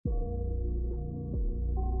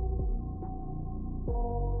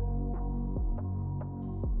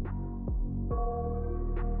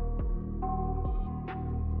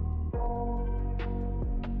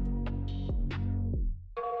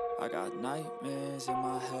nightmares in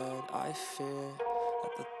my head, I fear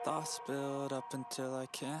that the thoughts build up until I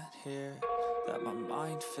can't hear, that my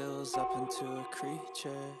mind fills up into a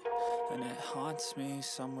creature, and it haunts me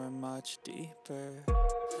somewhere much deeper.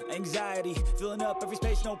 Anxiety, filling up every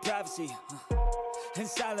space, no privacy. And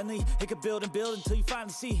silently, it could build and build until you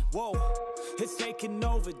finally see, whoa, it's taking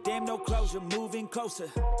over, damn, no closure, moving closer.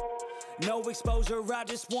 No exposure, I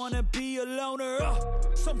just wanna be a loner.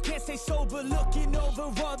 Some can't stay sober, looking over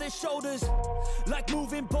all their shoulders, like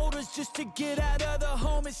moving boulders just to get out of the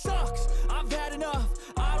home. It sucks, I've had enough,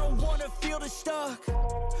 I don't wanna feel the stuck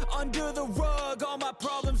under the rug, all my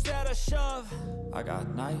problems that I shove. I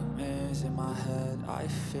got nightmares in my head, I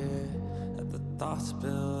fear that the thoughts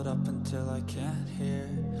build up until I can't hear,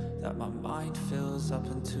 that my mind fills up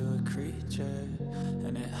into a creature,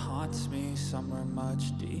 and it haunts me somewhere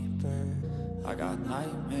much deeper. I got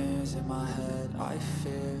nightmares in my head, I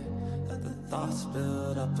fear that the thoughts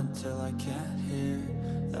build up until I can't hear,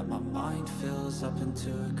 that my mind fills up into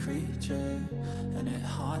a creature, and it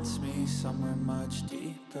haunts me somewhere much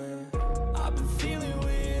deeper. I've been feeling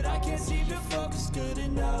weird, I can't seem to focus good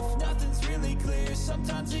enough, nothing's really clear,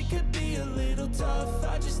 sometimes it could be a little tough.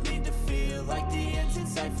 I just need to feel like the end's in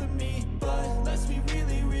sight for me, but let's be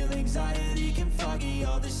really real, anxiety can foggy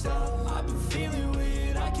all this stuff. I've been feeling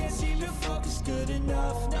weird, I can't seem to focus good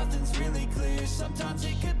enough, nothing's really clear, sometimes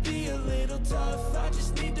it could be a little tough. I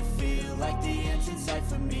just need to feel like the end's in sight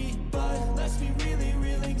for me, but let's be really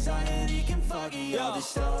real, anxiety can foggy all this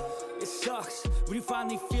stuff. It sucks when you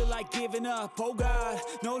finally feel like giving up. Oh God,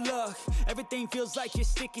 no luck, everything feels like you're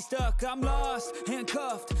sticky stuck. I'm lost,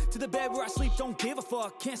 handcuffed to the bed where I sleep, don't give a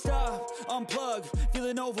fuck. Can't stop, unplug,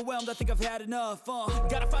 feeling overwhelmed, I think I've had enough.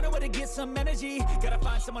 Gotta find a way to get some energy, gotta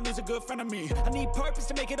find someone who's a good friend of me. I need purpose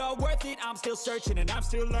to make it all worth it, I'm still searching and I'm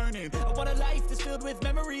still learning. I want a life that's filled with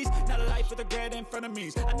memories, not a life with regret in front of me.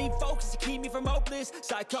 I need focus to keep me from hopeless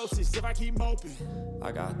psychosis if I keep moping.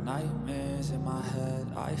 I got nightmares in my head,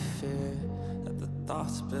 I fear that the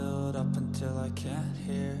thoughts build up until I can't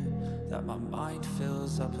hear, that my mind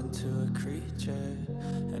fills up into a creature,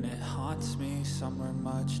 and it haunts me somewhere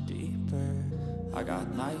much deeper. I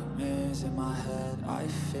got nightmares in my head, I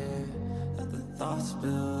fear that the thoughts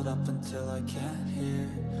build up until I can't hear,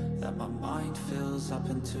 that my mind fills up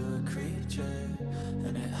into a creature,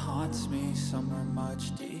 and it haunts me somewhere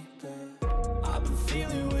much deeper. I've been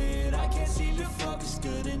feeling weird, I can't seem to focus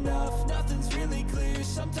good enough, nothing's really clear,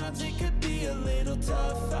 sometimes it could be a little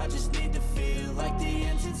tough. I just need to feel like the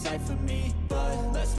end's in sight for me, but let's